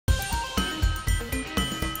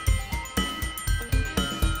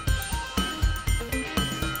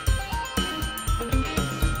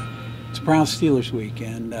Browns Steelers week,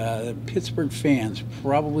 and the Pittsburgh fans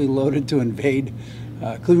probably loaded to invade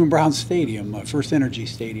Cleveland Browns Stadium, First Energy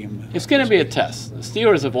Stadium. It's going to be a test. The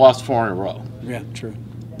Steelers have lost 4 in a row. Yeah, true.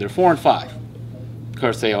 They're 4-5. Of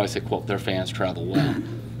course, they always say, quote, their fans travel well.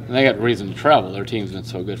 And they got reason to travel. Their team's been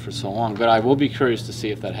so good for so long. But I will be curious to see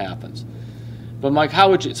if that happens. But, Mike, how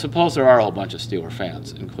would you – suppose there are a whole bunch of Steeler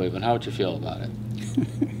fans in Cleveland. How would you feel about it?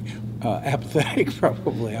 Apathetic,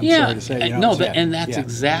 probably. I'm sorry to say. And that's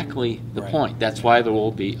exactly the point. That's why there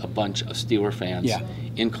will be a bunch of Steeler fans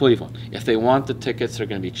in Cleveland. If they want the tickets, they're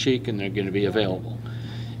going to be cheap and they're going to be available.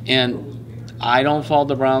 And I don't fault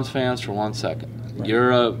the Browns fans for 1 second. Right.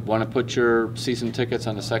 You want to put your season tickets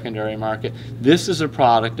on the secondary market. This is a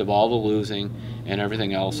product of all the losing and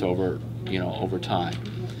everything else over time.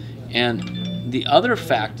 And the other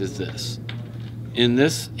fact is this. In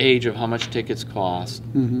this age of how much tickets cost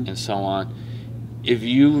and so on, if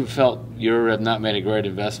you felt you have not made a great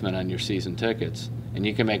investment on your season tickets and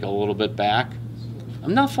you can make a little bit back,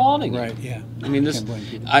 I'm not faulting you. Right, yeah. I mean,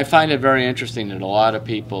 I find it very interesting that a lot of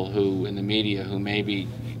people who in the media who maybe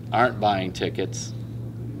aren't buying tickets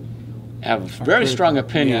have very strong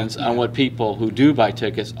opinions on what people who do buy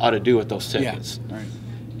tickets ought to do with those tickets. Yeah, right.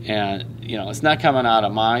 And, it's not coming out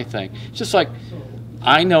of my thing. It's just like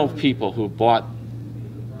I know people who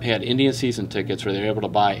had Indian season tickets where they were able to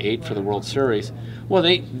buy 8 for the World Series. Well,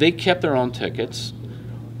 they kept their own tickets,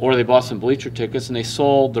 or they bought some bleacher tickets and they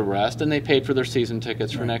sold the rest and they paid for their season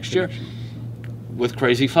tickets for next year. With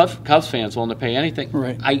crazy Cubs fans willing to pay anything,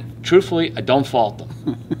 truthfully, I don't fault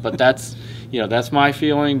them. But that's my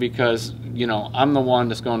feeling because I'm the one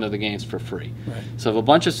that's going to the games for free. Right. So if a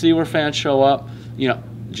bunch of Steeler fans show up,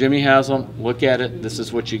 Jimmy has them. Look at it. This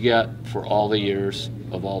is what you get for all the years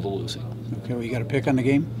of all the losing. Okay, well, you got a pick on the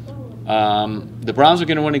game? The Browns are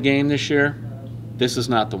going to win a game this year. This is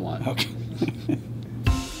not the one. Okay.